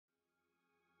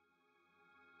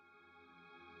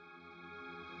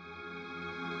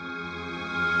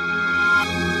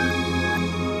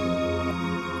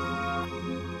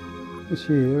This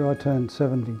year I turned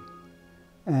 70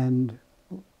 and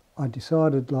I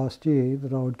decided last year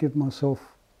that I would give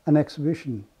myself an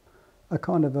exhibition, a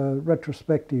kind of a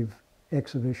retrospective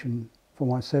exhibition for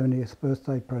my 70th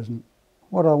birthday present.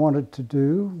 What I wanted to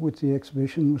do with the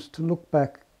exhibition was to look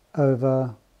back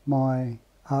over my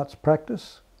arts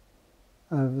practice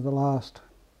over the last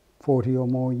 40 or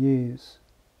more years.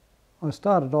 I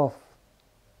started off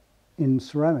in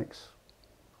ceramics.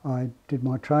 I did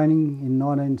my training in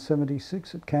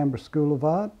 1976 at Canberra School of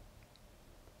Art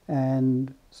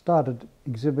and started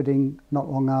exhibiting not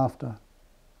long after.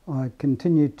 I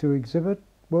continued to exhibit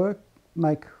work,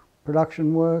 make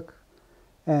production work,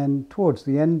 and towards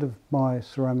the end of my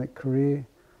ceramic career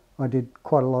I did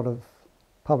quite a lot of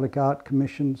public art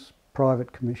commissions,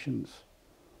 private commissions,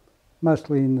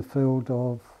 mostly in the field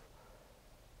of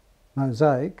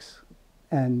mosaics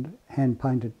and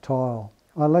hand-painted tile.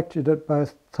 I lectured at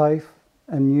both TAFE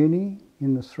and Uni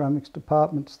in the ceramics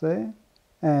departments there,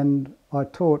 and I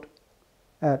taught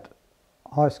at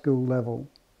high school level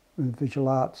with visual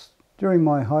arts. During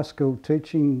my high school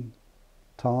teaching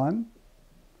time,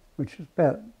 which was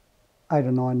about 8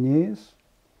 or 9 years,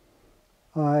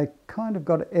 I kind of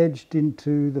got edged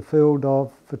into the field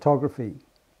of photography.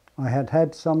 I had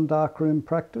had some darkroom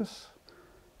practice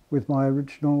with my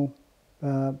original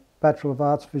Bachelor of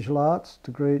Arts Visual Arts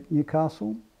degree at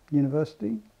Newcastle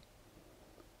University,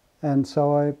 and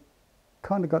so I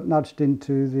kind of got nudged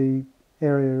into the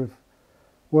area of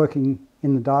working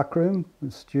in the darkroom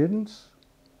with students,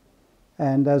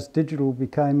 and as digital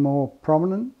became more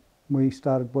prominent we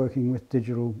started working with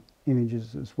digital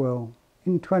images as well.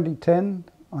 In 2010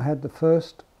 I had the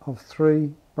first of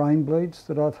 3 brain bleeds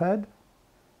that I've had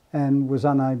and was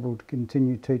unable to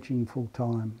continue teaching full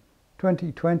time.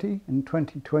 2020 and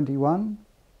 2021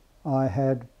 I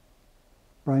had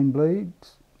brain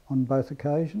bleeds on both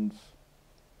occasions,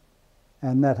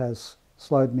 and that has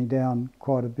slowed me down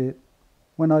quite a bit.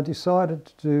 When I decided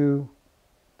to do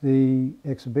the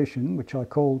exhibition, which I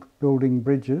called Building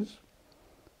Bridges,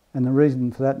 and the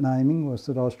reason for that naming was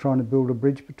that I was trying to build a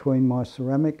bridge between my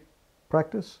ceramic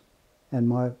practice and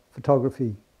my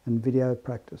photography and video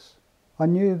practice. I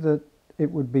knew that it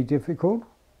would be difficult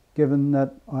given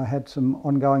that I had some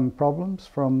ongoing problems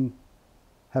from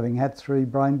having had 3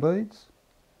 brain bleeds,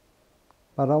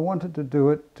 but I wanted to do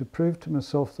it to prove to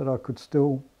myself that I could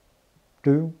still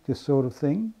do this sort of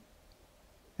thing,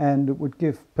 and it would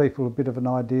give people a bit of an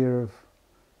idea of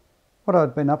what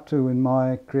I'd been up to in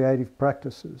my creative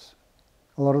practices.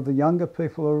 A lot of the younger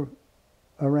people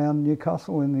around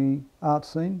Newcastle in the art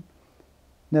scene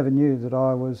never knew that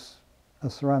I was a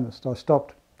ceramist. I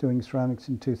stopped doing ceramics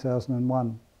in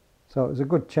 2001. So it was a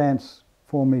good chance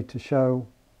for me to show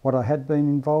what I had been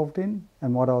involved in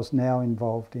and what I was now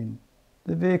involved in.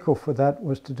 The vehicle for that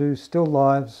was to do still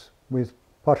lives with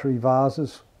pottery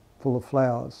vases full of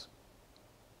flowers.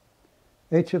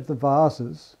 Each of the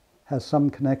vases has some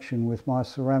connection with my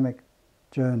ceramic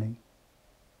journey.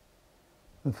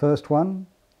 The first one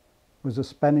was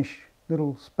a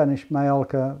little Spanish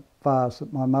Mallorca vase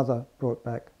that my mother brought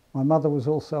back. My mother was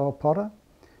also a potter.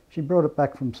 She brought it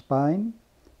back from Spain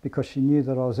because she knew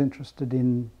that I was interested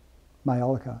in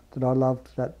Mallorca, that I loved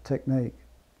that technique.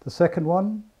 The second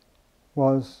one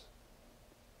was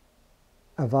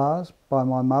a vase by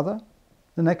my mother.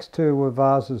 The next 2 were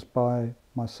vases by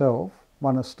myself,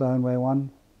 one a stoneware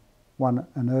one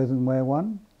an earthenware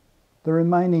one. The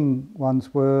remaining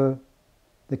ones were,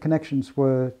 the connections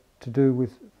were to do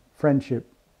with friendship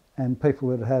and people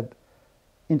that had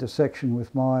intersection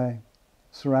with my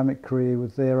ceramic career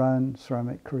with their own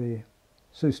ceramic career.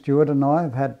 Sue Stewart and I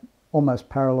have had almost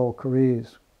parallel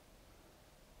careers.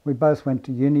 We both went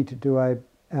to uni to do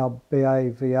our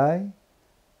BA/VA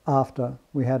after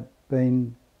we had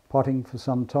been potting for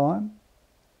some time.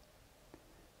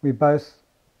 We both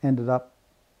ended up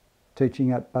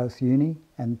teaching at both uni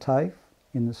and TAFE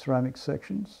in the ceramics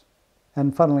sections,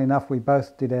 and funnily enough we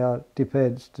both did our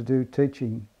dip-eds to do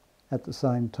teaching at the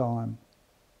same time.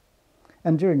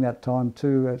 And during that time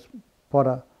too, as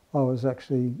potter, I was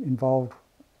actually involved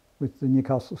with the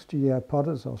Newcastle Studio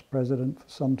Potters. I was president for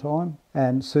some time,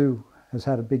 and Sue has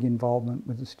had a big involvement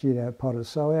with the Studio Potters.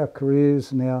 So our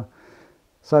careers and our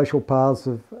social paths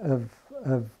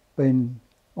have been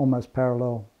almost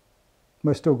parallel.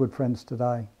 We're still good friends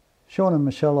today. Sean and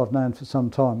Michelle I've known for some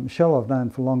time. Michelle I've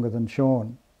known for longer than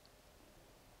Sean,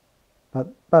 but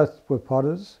both were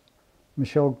potters.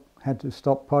 Michelle had to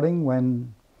stop potting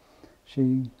when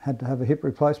she had to have a hip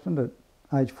replacement at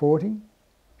age 40.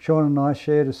 Sean and I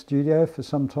shared a studio for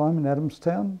some time in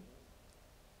Adamstown,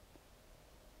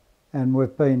 and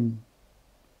we've been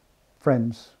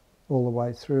friends all the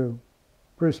way through.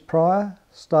 Bruce Pryor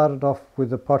started off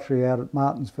with a pottery out at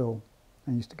Martinsville.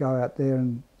 I used to go out there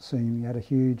and see him. He had a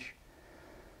huge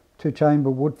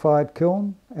two-chamber wood-fired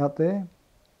kiln out there,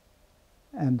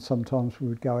 and sometimes we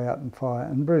would go out and fire.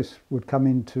 And Bruce would come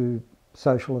into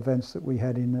social events that we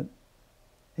had in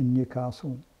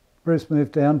Newcastle. Bruce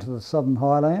moved down to the Southern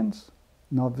Highlands,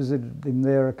 and I visited him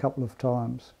there a couple of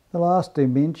times. The last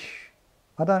image,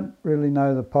 I don't really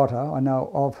know the potter. I know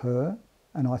of her,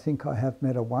 and I think I have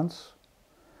met her once,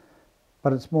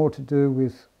 but it's more to do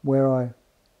with where I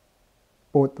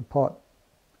bought the pot.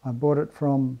 I bought it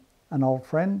from an old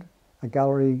friend, a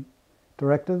gallery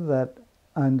director that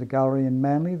owned the gallery in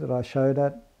Manly that I showed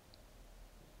at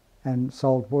and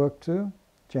sold work to,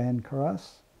 Jan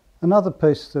Carras. Another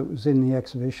piece that was in the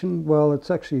exhibition, well, it's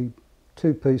actually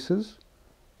two pieces,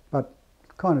 but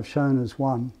kind of shown as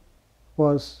one,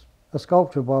 was a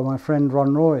sculpture by my friend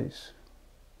Ron Royce.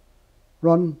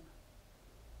 Ron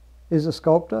is a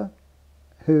sculptor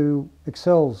who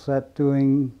excels at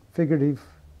doing figurative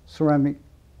ceramic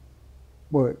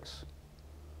works,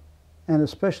 and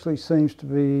especially seems to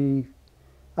be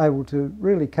able to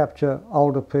really capture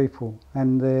older people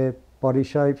and their body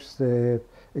shapes, their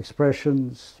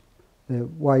expressions, the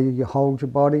way you hold your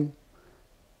body,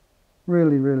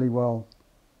 really, really well.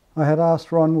 I had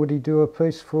asked Ron would he do a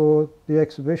piece for the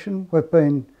exhibition. We've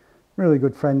been really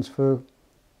good friends for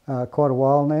quite a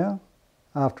while now,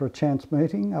 after a chance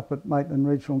meeting up at Maitland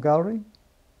Regional Gallery.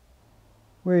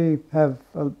 We have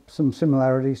some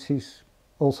similarities. He's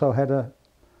also had a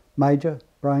major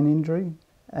brain injury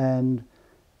and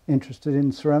interested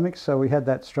in ceramics, so we had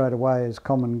that straight away as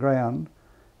common ground,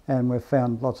 and we've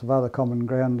found lots of other common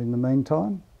ground in the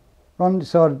meantime. Ron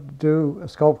decided to do a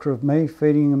sculpture of me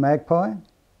feeding a magpie.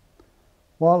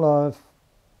 While I've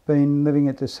been living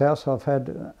at this house, I've had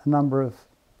a number of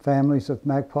families of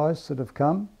magpies that have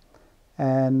come,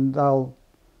 and they'll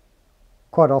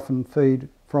quite often feed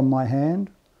from my hand,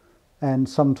 and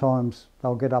sometimes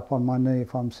they'll get up on my knee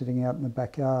if I'm sitting out in the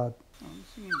backyard.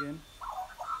 Again.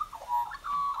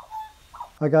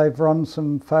 I gave Ron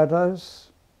some photos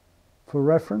for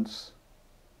reference.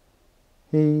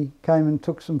 He came and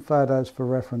took some photos for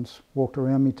reference, walked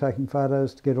around me taking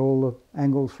photos to get all the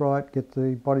angles right, get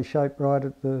the body shape right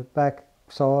at the back,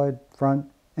 side, front,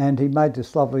 and he made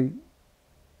this lovely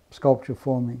sculpture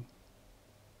for me.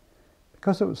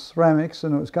 Because it was ceramics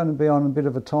and it was going to be on a bit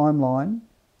of a timeline,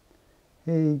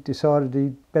 he decided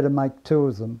he'd better make two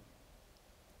of them,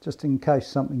 just in case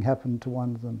something happened to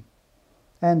one of them.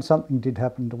 And something did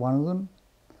happen to one of them.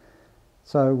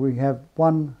 So we have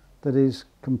one that is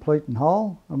complete and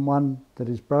whole and one that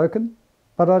is broken.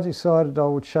 But I decided I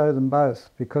would show them both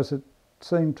because it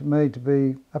seemed to me to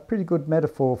be a pretty good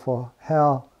metaphor for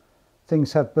how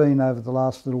things have been over the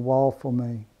last little while for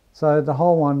me. So the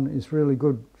whole one is really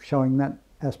good, showing that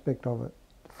aspect of it.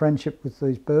 The friendship with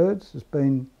these birds has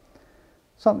been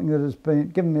something that has been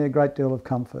given me a great deal of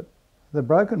comfort. The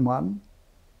broken one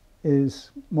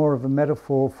is more of a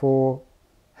metaphor for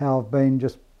how I've been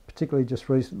particularly just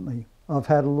recently. I've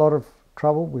had a lot of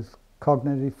trouble with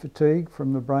cognitive fatigue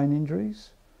from the brain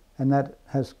injuries, and that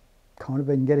has kind of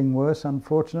been getting worse,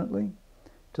 unfortunately,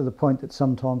 to the point that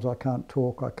sometimes I can't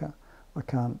talk, I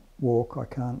can't walk, I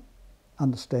can't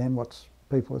understand what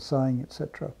people are saying,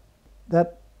 etc.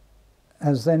 That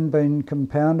has then been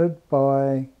compounded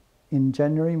by, in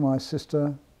January, my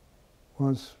sister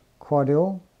was quite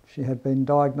ill. She had been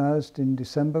diagnosed in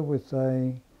December with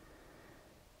a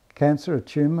cancer, a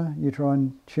tumour,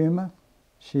 uterine tumour.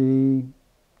 She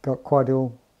got quite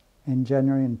ill in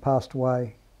January and passed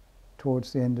away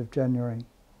towards the end of January.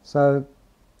 So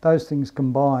those things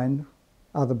combined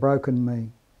are the broken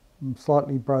me. I'm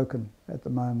slightly broken at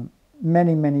the moment.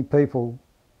 Many, many people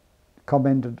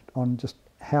commented on just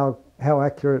how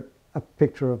accurate a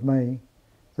picture of me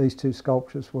these two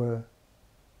sculptures were.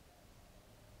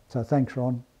 So thanks,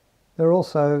 Ron. There are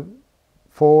also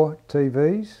 4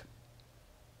 TVs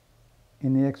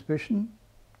in the exhibition,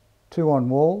 2 on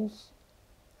walls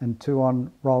and 2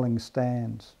 on rolling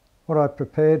stands. What I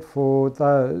prepared for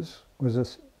those was a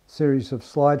series of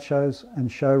slideshows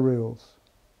and show reels.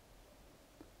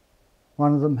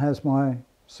 One of them has my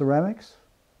ceramics,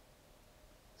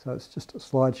 so it's just a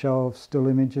slideshow of still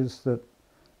images that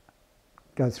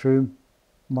go through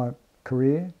my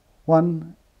career.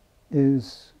 One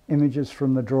is images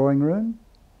from the drawing room,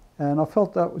 and I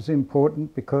felt that was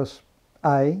important because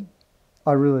I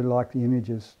really like the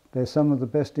images. They're some of the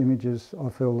best images I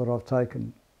feel that I've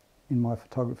taken in my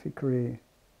photography career,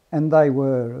 and they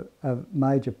were a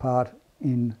major part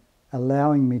in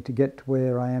allowing me to get to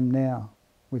where I am now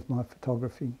with my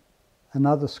photography.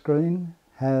 Another screen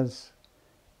has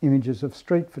images of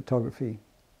street photography.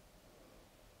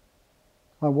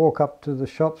 I walk up to the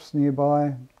shops nearby,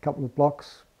 a couple of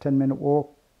blocks, 10-minute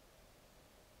walk,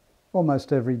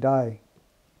 almost every day,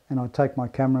 and I take my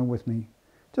camera with me,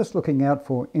 just looking out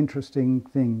for interesting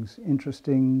things.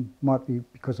 Interesting might be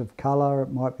because of colour,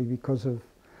 it might be because of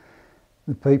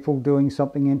the people doing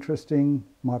something interesting,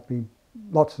 might be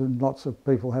lots and lots of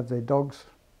people have their dogs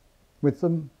with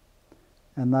them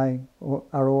and they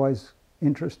are always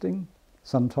interesting.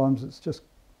 Sometimes it's just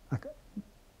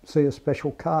see a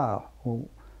special car or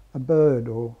a bird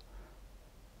or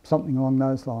something along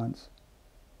those lines,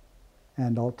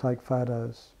 and I'll take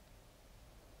photos.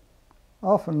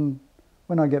 Often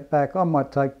when I get back, I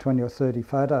might take 20 or 30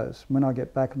 photos. When I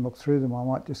get back and look through them, I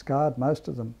might discard most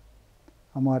of them.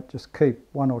 I might just keep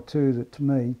one or two that to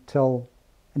me tell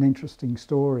an interesting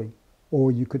story,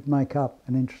 or you could make up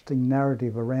an interesting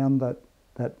narrative around that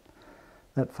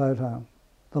photo.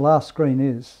 The last screen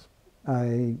is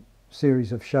a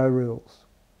series of show reels.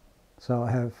 So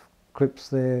I have clips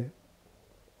there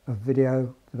of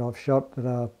video that I've shot that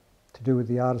are to do with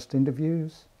the artist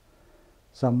interviews.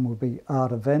 Some will be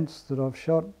art events that I've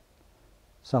shot.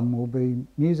 Some will be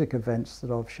music events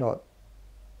that I've shot.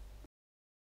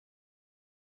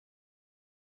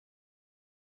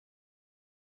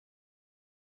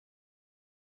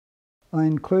 I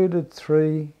included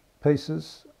 3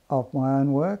 pieces of my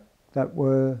own work that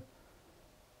were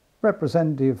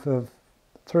representative of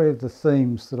 3 of the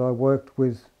themes that I worked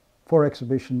with for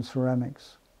exhibition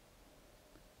ceramics.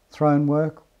 Throne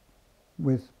work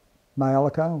with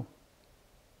Mayalaka,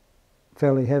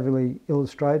 fairly heavily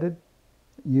illustrated,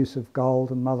 use of gold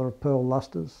and mother of pearl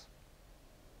lustres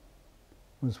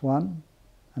was one,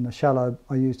 and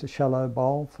I used a shallow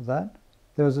bowl for that.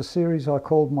 There was a series I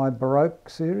called my Baroque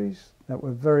series that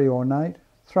were very ornate,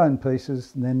 thrown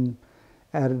pieces and then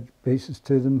added pieces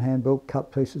to them, hand-built,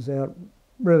 cut pieces out,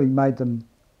 really made them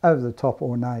over the top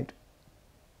ornate.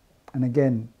 And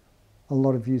again, a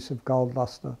lot of use of gold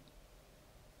lustre,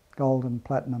 gold and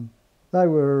platinum. They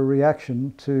were a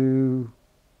reaction to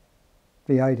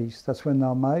the 80s. That's when they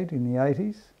were made, in the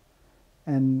 80s.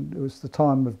 And it was the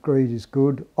time of greed is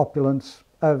good, opulence,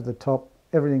 over the top,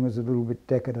 everything was a little bit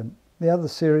decadent. The other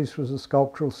series was a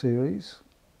sculptural series,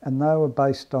 and they were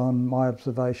based on my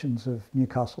observations of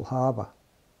Newcastle Harbour.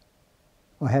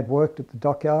 I had worked at the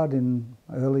dockyard in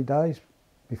early days,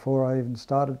 before I even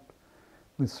started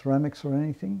with ceramics or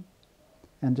anything,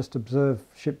 and just observed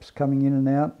ships coming in and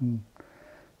out and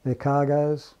their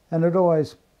cargoes. And it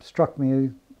always struck me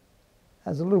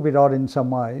as a little bit odd in some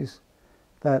ways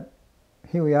that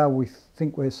here we are, we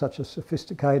think we're such a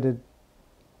sophisticated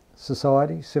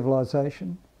society,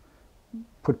 civilization,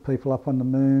 put people up on the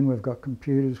moon, we've got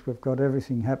computers, we've got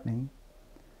everything happening,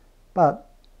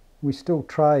 but we still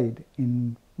trade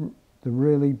in the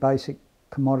really basic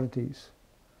commodities: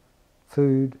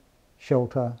 food,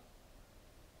 shelter.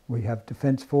 We have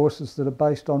defence forces that are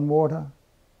based on water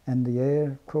and the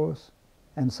air, of course,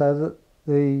 and so that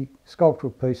the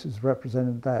sculptural pieces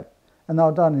represented that, and they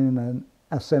were done in an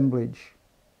assemblage.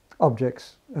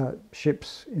 Objects,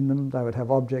 ships in them, they would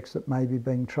have objects that may be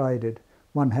being traded.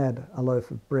 One had a loaf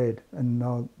of bread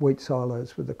and wheat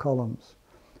silos with the columns.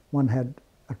 One had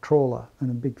a trawler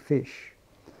and a big fish.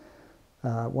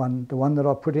 The one that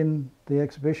I put in the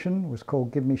exhibition was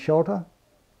called Give Me Shelter,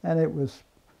 and it was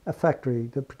a factory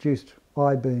that produced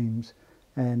I-beams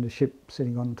and a ship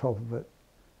sitting on top of it.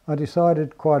 I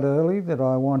decided quite early that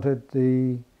I wanted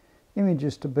the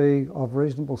images to be of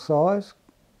reasonable size,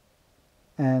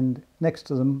 and next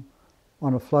to them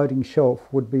on a floating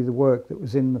shelf would be the work that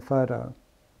was in the photo.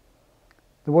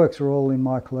 The works are all in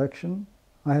my collection.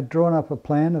 I had drawn up a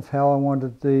plan of how I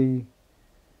wanted the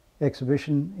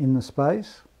exhibition in the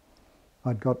space.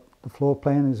 I'd got the floor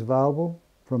plan is available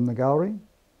from the gallery,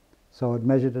 so I'd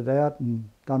measured it out and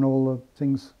done all the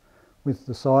things with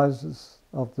the sizes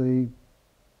of the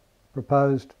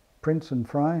proposed prints and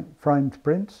framed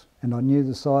prints, and I knew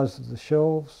the size of the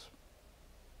shelves.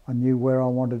 I knew where I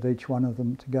wanted each one of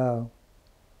them to go.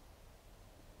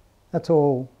 That's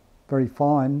all very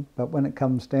fine, but when it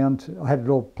comes down to, I had it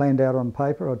all planned out on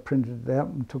paper, I'd printed it out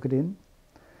and took it in.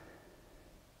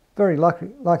 Very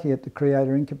lucky at the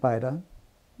Creator Incubator,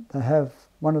 they have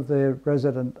one of their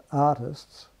resident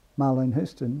artists, Marlene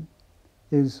Houston,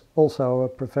 is also a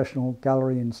professional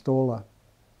gallery installer,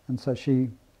 and so she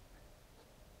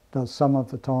does some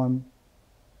of the time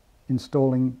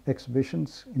installing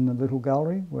exhibitions in the little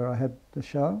gallery where I had the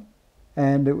show.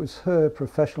 And it was her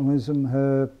professionalism,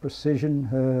 her precision,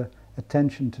 her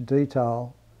attention to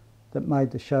detail that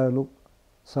made the show look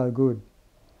so good.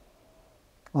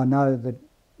 I know that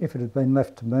if it had been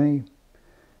left to me,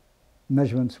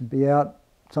 measurements would be out,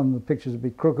 some of the pictures would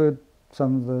be crooked,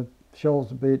 some of the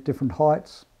shelves would be at different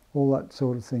heights, all that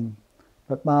sort of thing.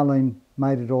 But Marlene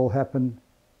made it all happen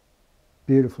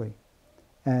beautifully.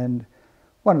 And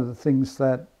one of the things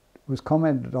that was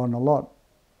commented on a lot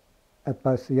at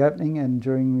both the opening and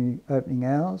during the opening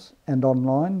hours and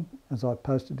online, as I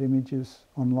posted images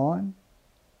online,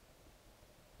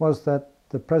 was that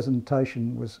the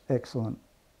presentation was excellent.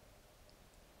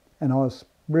 And I was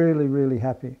really, really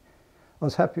happy. I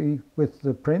was happy with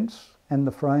the prints and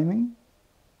the framing,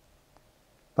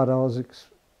 but I was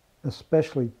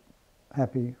especially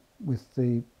happy with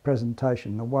the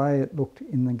presentation, the way it looked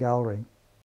in the gallery.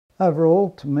 Overall,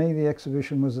 to me, the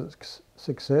exhibition was a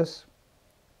success.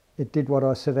 It did what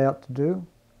I set out to do.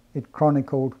 It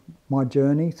chronicled my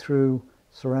journey through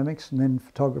ceramics and then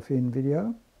photography and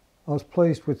video. I was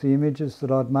pleased with the images that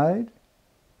I'd made.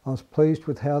 I was pleased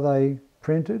with how they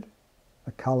printed.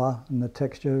 The colour and the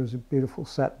texture was a beautiful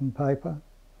satin paper.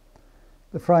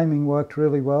 The framing worked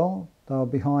really well. They were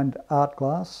behind art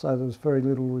glass, so there was very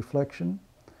little reflection.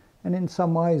 And in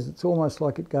some ways, it's almost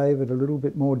like it gave it a little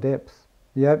bit more depth.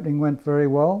 The opening went very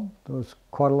well. There was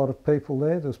quite a lot of people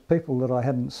there. There was people that I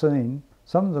hadn't seen.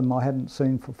 Some of them I hadn't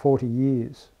seen for 40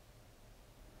 years.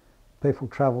 People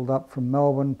travelled up from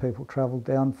Melbourne, people travelled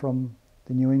down from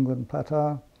the New England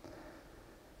Plateau.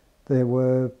 There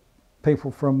were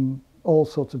people from all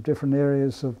sorts of different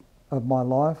areas of my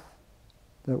life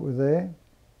that were there.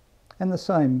 And the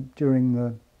same during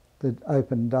the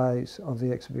open days of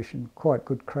the exhibition. Quite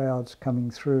good crowds coming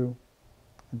through.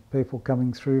 And people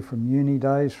coming through from uni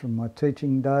days, from my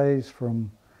teaching days,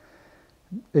 from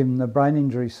even the brain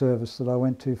injury service that I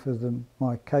went to for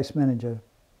my case manager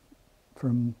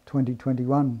from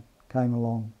 2021 came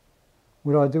along.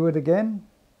 Would I do it again?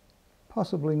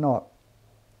 Possibly not.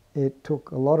 It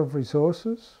took a lot of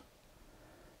resources,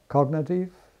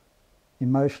 cognitive,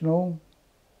 emotional,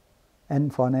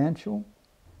 and financial.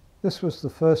 This was the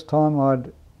first time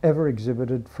I'd ever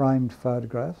exhibited framed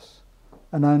photographs,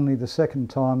 and only the second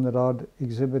time that I'd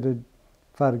exhibited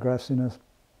photographs in a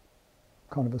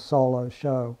kind of a solo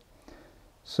show.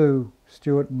 Sue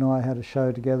Stewart and I had a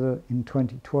show together in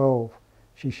 2012.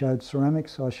 She showed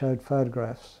ceramics, I showed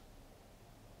photographs.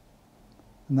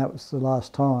 And that was the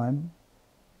last time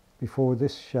before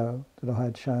this show that I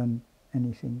had shown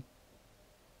anything.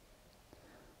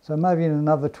 So maybe in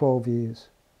another 12 years,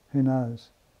 who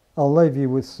knows. I'll leave you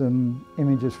with some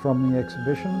images from the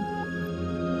exhibition.